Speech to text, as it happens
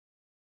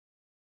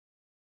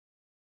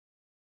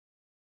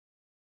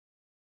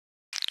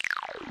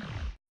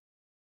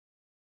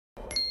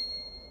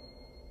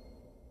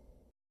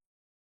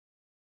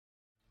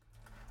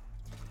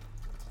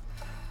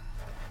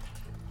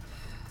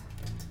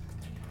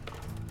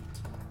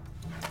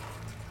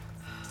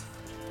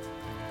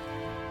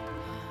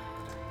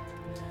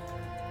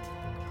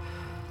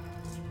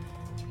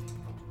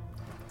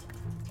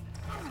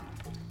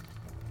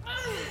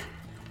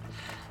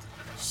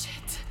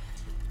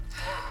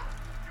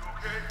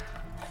okay?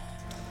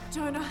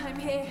 Jonah, I'm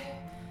here.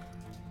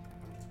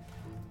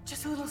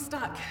 Just a little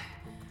stuck.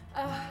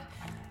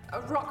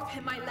 A rock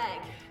hit my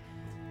leg.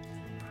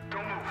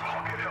 Don't move,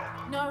 I'll get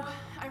help. No,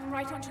 I'm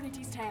right on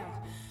Trinity's tail.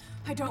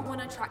 I don't want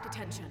to attract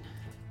attention.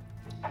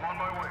 I'm on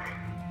my way.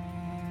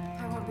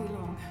 I won't be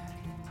long.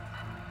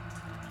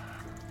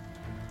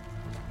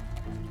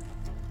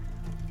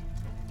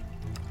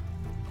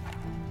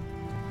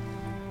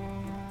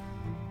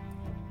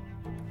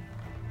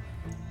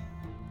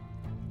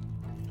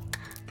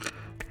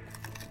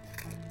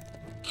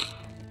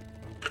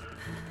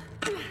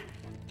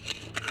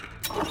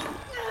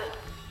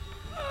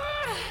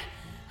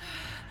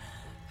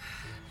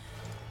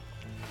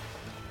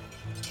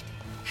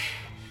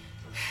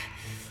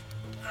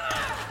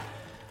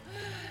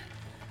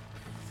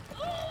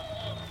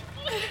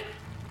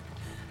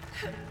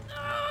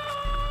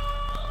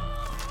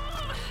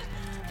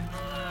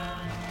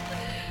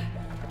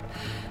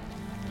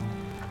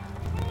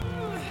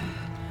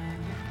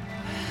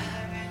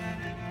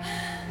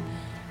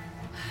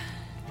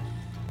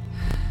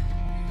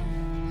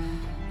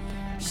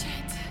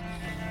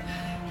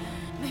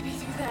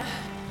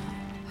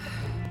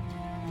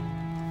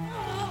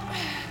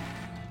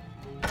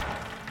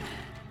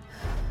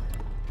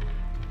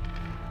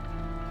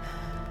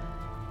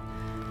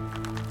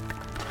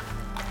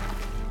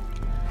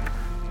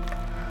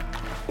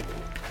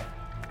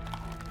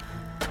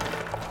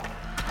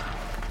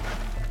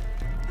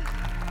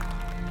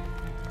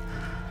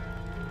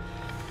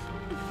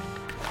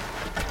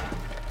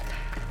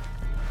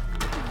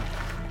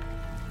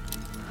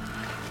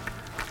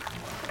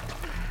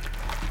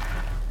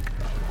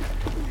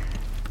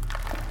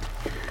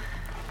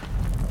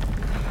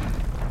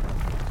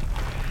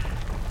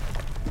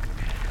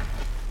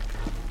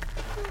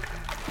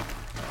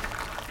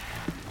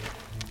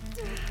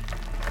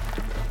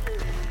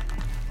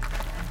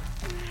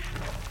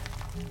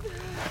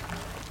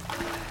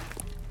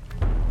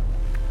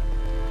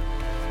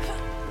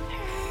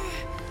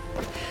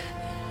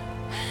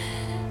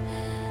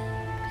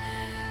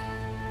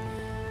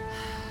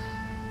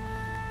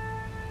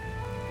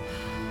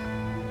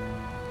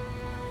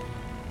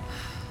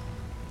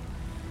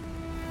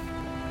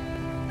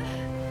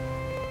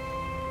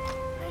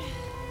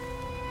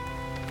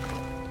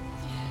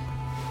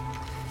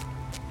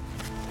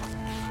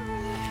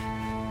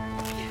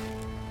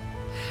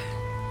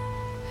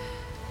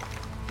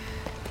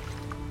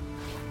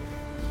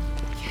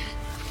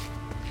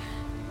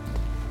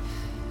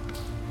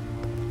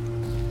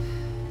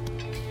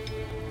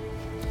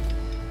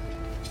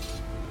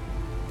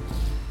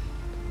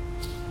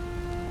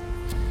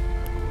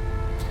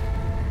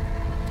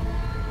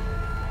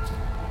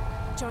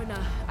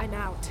 Jonah, I'm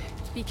out.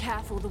 Be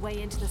careful, the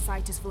way into the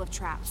site is full of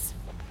traps.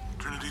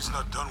 Trinity's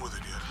not done with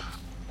it yet.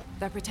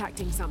 They're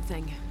protecting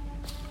something.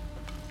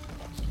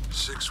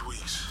 6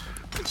 weeks,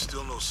 and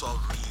still no solid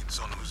leads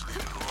on who's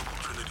leading the local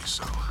Trinity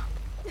cell.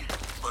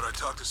 But I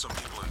talked to some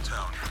people in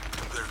town,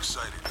 and they're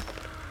excited.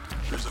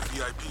 There's a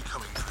VIP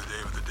coming to the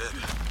Day of the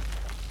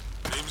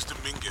Dead. Name's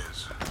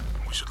Dominguez.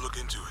 We should look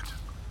into it.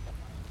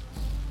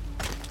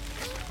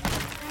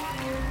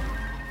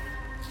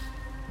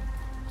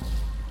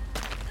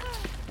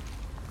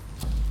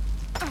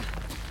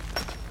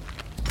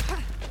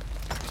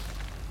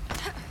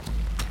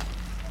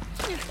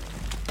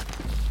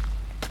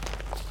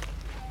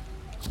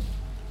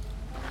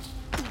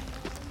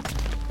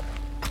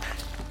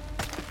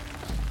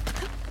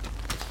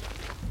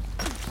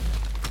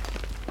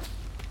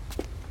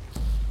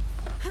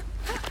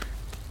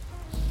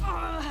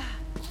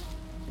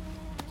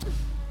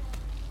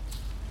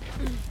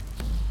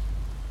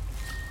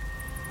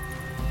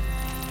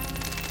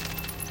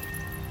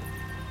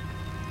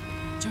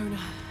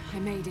 Jonah, I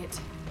made it.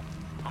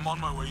 I'm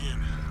on my way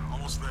in.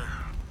 Almost there.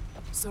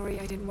 Sorry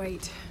I didn't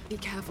wait. Be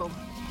careful.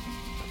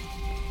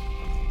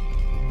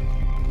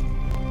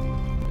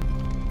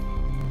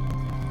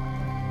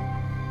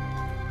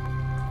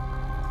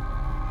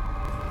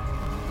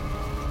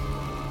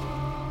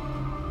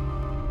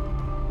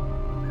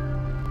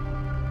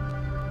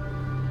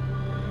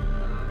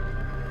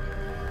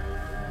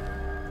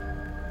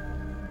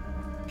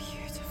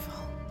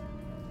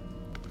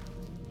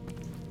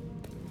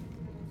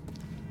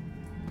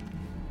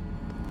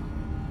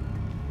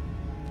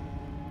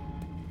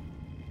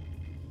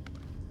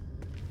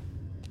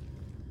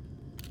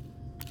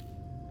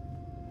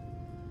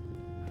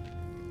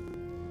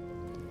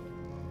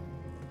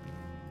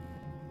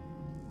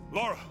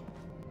 Laura!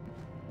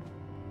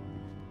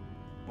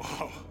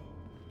 Wow.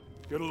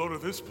 Get a load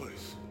of this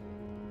place.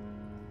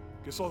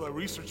 Guess all that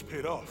research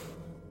paid off.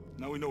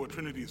 Now we know what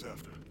Trinity is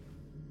after.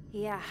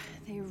 Yeah,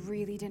 they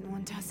really didn't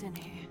want us in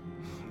here.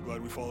 I'm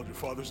glad we followed your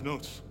father's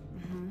notes.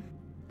 Mm-hmm.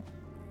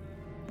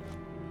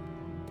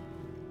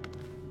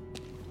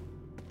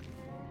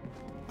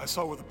 I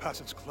saw where the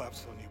passage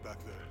collapsed on you back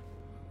there.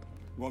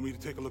 You want me to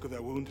take a look at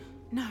that wound?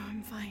 No,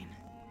 I'm fine.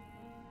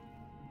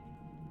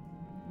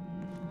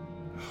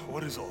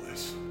 What is all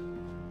this?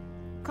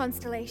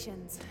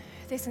 Constellations.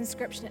 This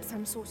inscription is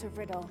some sort of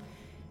riddle.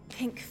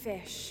 Pink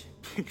fish.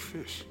 Pink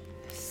fish?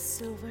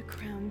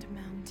 silver-crowned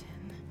mountain.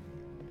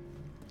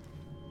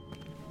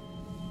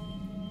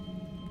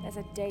 There's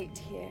a date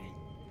here.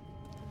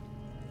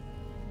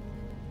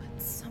 But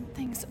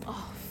something's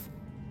off.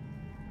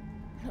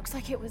 It looks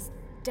like it was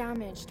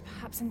damaged,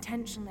 perhaps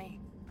intentionally.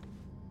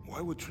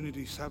 Why would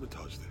Trinity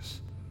sabotage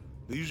this?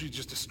 They usually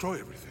just destroy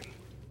everything.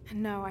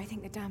 No, I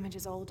think the damage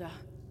is older.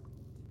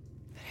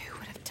 But who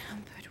would have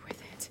tampered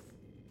with it?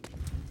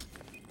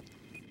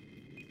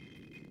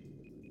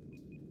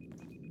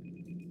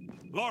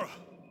 Lara!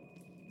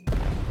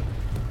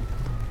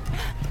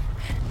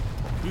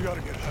 We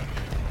gotta get out of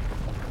here.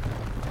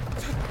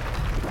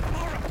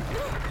 Lara!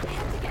 I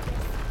have to get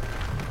this.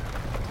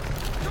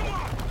 Come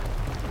on!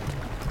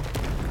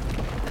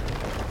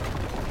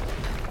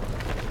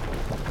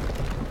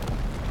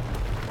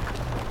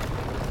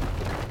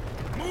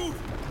 Move!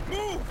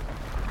 Move!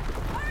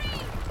 Hurry!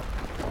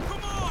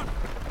 Come on!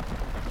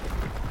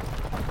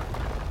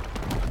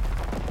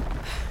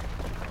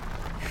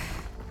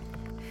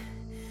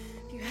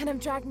 If you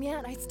hadn't dragged me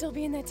out, I'd still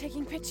be in there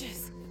taking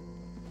pictures.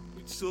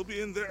 We'd still be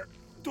in there.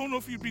 Don't know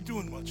if you'd be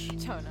doing much.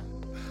 Don't know.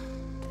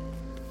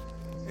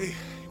 Hey,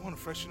 you want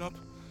to freshen up?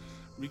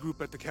 Regroup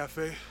at the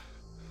cafe?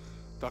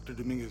 Dr.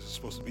 Dominguez is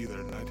supposed to be there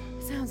tonight.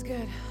 Sounds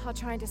good. I'll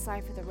try and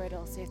decipher the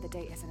riddle, see if the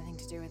date has anything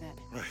to do with it.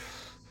 Right.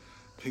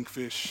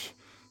 Pinkfish,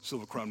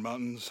 Silver Crown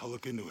Mountains, I'll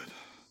look into it.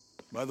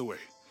 By the way,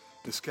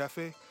 this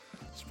cafe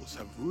is supposed to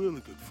have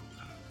really good food.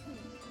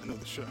 I know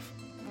the chef.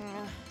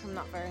 I'm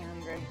not very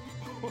hungry.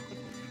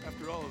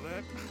 After all of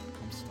that,